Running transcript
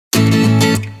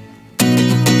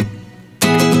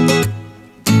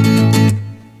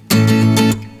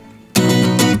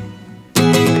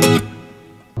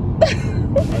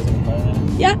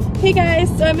Hey guys,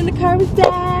 so I'm in the car with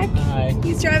Zach. Hi.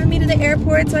 He's driving me to the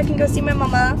airport so I can go see my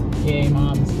mama. Yay,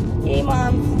 moms. Yay,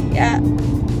 moms. Yeah.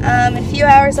 In a few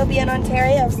hours I'll be in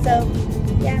Ontario, so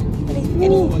yeah.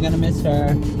 Ooh, we're gonna miss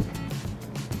her.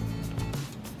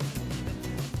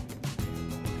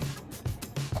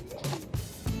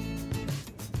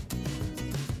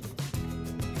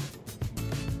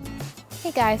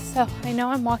 Hey guys, so I know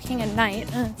I'm walking at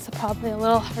night and it's probably a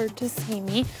little hard to see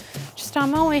me. Just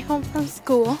on my way home from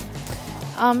school.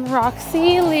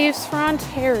 Roxy leaves for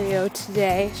Ontario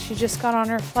today. She just got on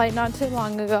her flight not too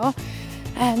long ago.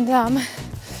 And I'm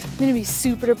gonna be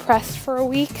super depressed for a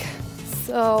week.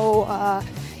 So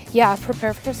yeah,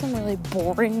 prepare for some really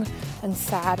boring and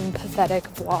sad and pathetic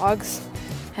vlogs.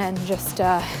 And just,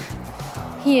 yeah,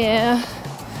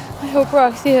 I hope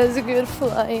Roxy has a good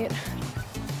flight.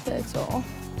 That's all.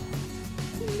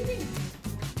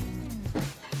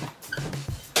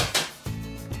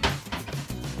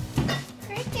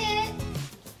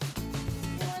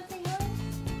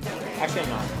 Actually,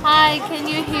 not. Hi, can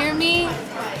you hear me?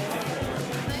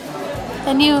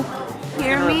 Can you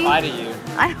hear me? Reply to you.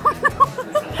 I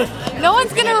don't know. No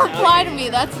one's gonna reply to me.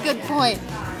 That's a good point.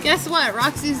 Guess what?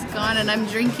 Roxy's gone and I'm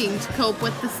drinking to cope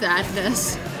with the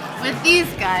sadness with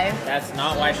these guys. That's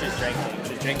not why she's drinking.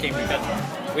 She's drinking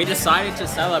because we decided to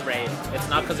celebrate. It's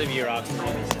not because of you, Roxy.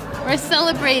 We're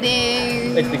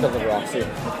celebrating. It's because of Roxy.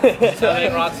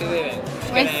 Celebrating Roxy leaving.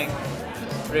 Just kidding.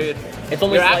 Rude. It's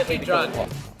only You're slightly actually drunk.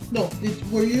 No,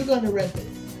 were you gonna rent it?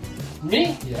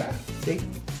 Me? Yeah. See?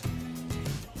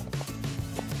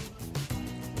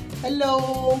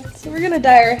 Hello. So we're gonna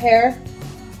dye our hair.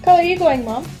 What color are you going,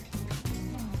 Mom?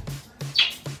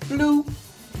 Blue.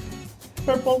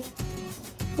 Purple.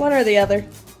 One or the other.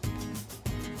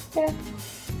 Yeah.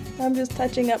 I'm just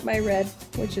touching up my red,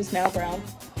 which is now brown.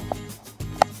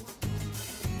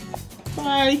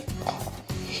 Bye.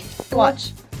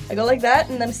 Watch. I go like that,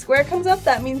 and then a square comes up.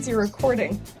 That means you're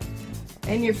recording.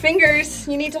 And your fingers,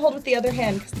 you need to hold with the other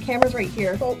hand because the camera's right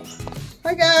here. Oh.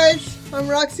 Hi guys, I'm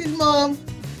Roxy's mom.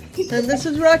 And this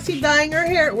is Roxy dyeing her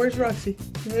hair. Where's Roxy?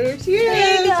 There she is.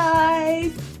 Hey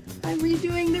guys! I'm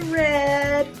redoing the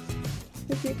red.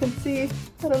 If you can see.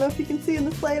 I don't know if you can see in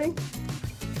this lighting.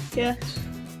 Yeah.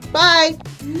 Bye.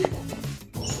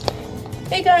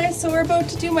 Hey guys, so we're about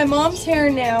to do my mom's hair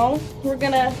now. We're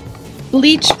gonna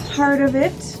bleach part of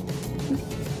it.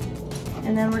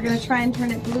 And then we're gonna try and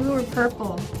turn it blue or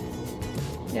purple.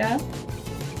 Yeah?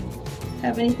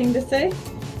 Have anything to say?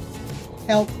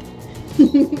 Help.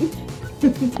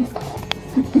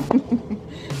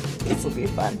 This will be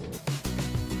fun.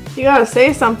 You gotta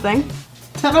say something.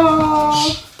 Ta-da!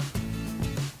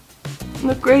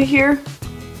 Look right here.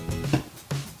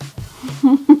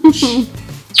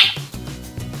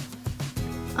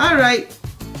 All right.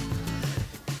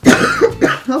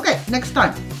 Okay, next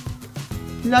time.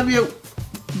 Love you.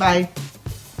 Bye.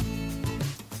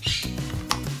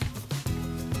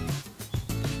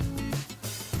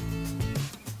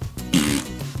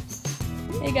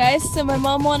 Hey guys, so my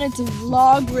mom wanted to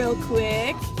vlog real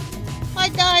quick. Hi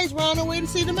guys, we're on our way to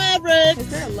see the Mavericks. Is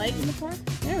there a light in the car?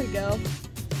 There we go.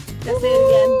 Let's say it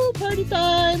again. Woo, party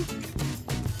time.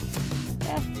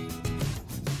 Yeah.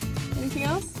 Anything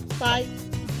else? Bye.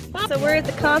 So we're at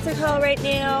the concert hall right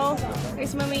now.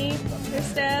 There's Mummy, there's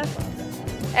Steph.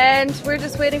 And we're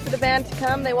just waiting for the band to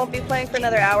come. They won't be playing for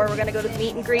another hour. We're gonna go to the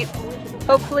meet and greet.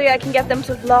 Hopefully I can get them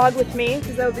to vlog with me,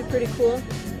 because that would be pretty cool.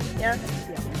 Yeah?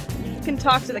 You can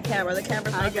talk to the camera. The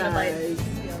camera's not gonna light.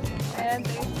 And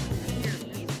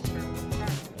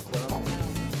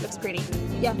looks pretty.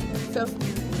 Yeah, so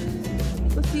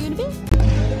we'll see you in a bit.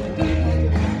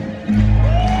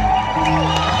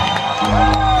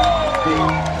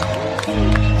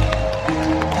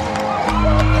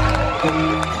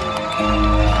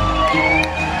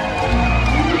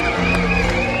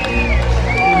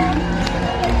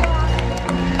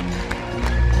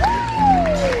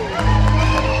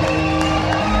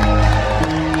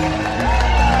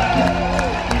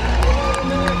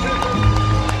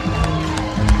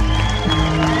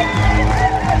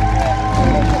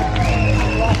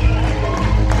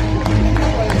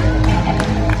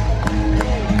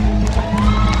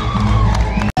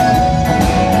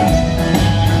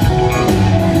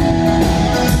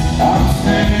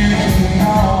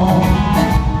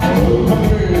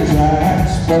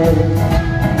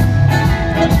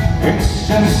 It's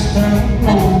just a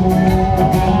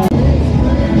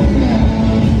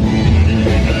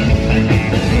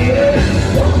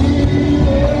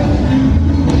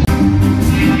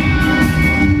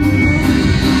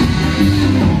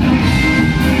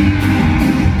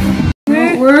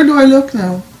Where do I look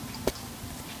now?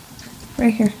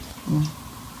 Right here.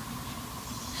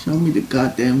 Show me the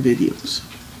goddamn videos.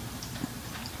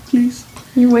 Please.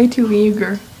 You're way too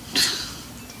eager.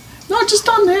 No, just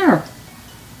on there.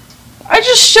 I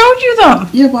just showed you them.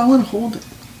 Yeah, but I want to hold it.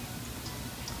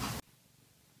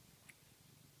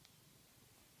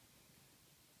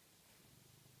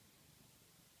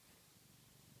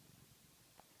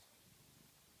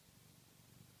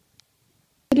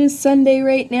 It is Sunday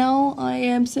right now. I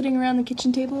am sitting around the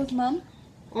kitchen table with Mom.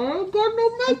 I ain't got no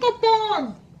makeup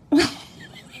on.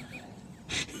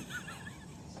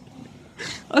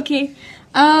 Okay.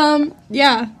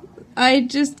 Yeah. I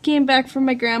just came back from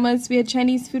my grandma's. We had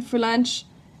Chinese food for lunch.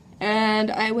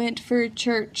 And I went for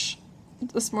church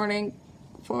this morning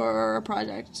for a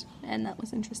project. And that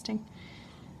was interesting.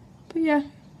 But yeah,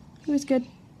 it was good.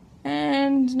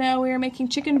 And now we are making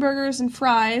chicken burgers and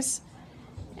fries.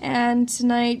 And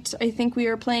tonight I think we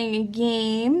are playing a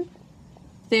game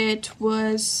that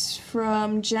was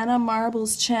from Jenna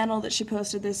Marble's channel that she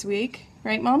posted this week.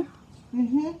 Right, Mom?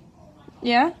 Mm-hmm.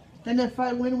 Yeah? And if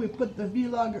I win, we put the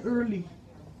vlog early.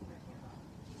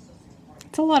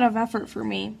 It's a lot of effort for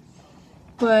me.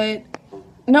 But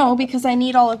no, because I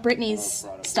need all of Brittany's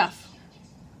stuff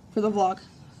for the vlog.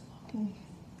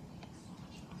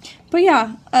 But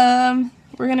yeah,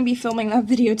 we're going to be filming that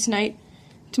video tonight.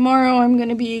 Tomorrow I'm going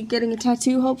to be getting a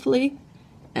tattoo, hopefully.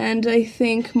 And I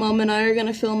think Mom and I are going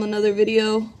to film another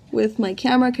video with my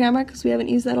camera because we haven't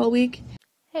used that all week.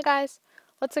 Hey guys,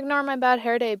 let's ignore my bad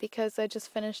hair day because I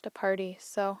just finished a party,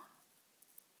 so...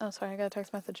 Oh, sorry, I got a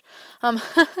text message.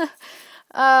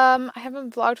 I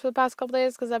haven't vlogged for the past couple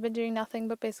days because I've been doing nothing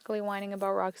but basically whining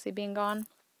about Roxy being gone.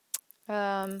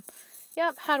 Yep,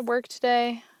 had work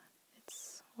today.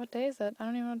 What day is it? I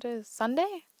don't even know what day it is.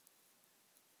 Sunday?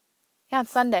 Yeah,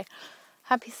 it's Sunday.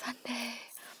 Happy Sunday.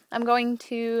 I'm going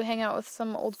to hang out with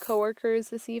some old coworkers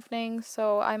this evening,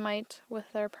 so I might,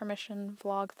 with their permission,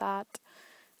 vlog that.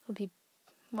 It'll be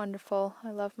wonderful.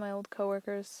 I love my old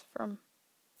coworkers from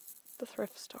the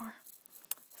thrift store.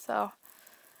 So,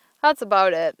 that's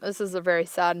about it. This is a very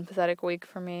sad and pathetic week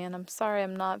for me, and I'm sorry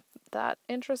I'm not that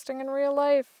interesting in real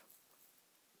life.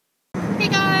 Hey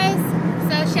guys!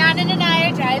 So Shannon and I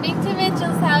are driving to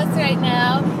Mitchell's house right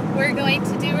now. We're going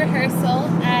to do rehearsal,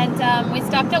 and we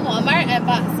stopped at Walmart and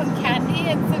bought some candy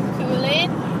and some Kool-Aid.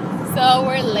 So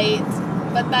we're late,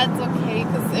 but that's okay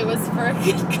because it was for a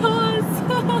good cause.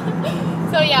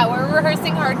 So yeah, we're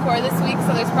rehearsing hardcore this week,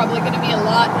 so there's probably going to be a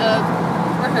lot of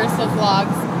rehearsal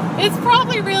vlogs. It's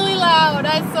probably really loud.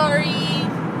 I'm sorry.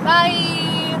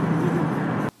 Bye!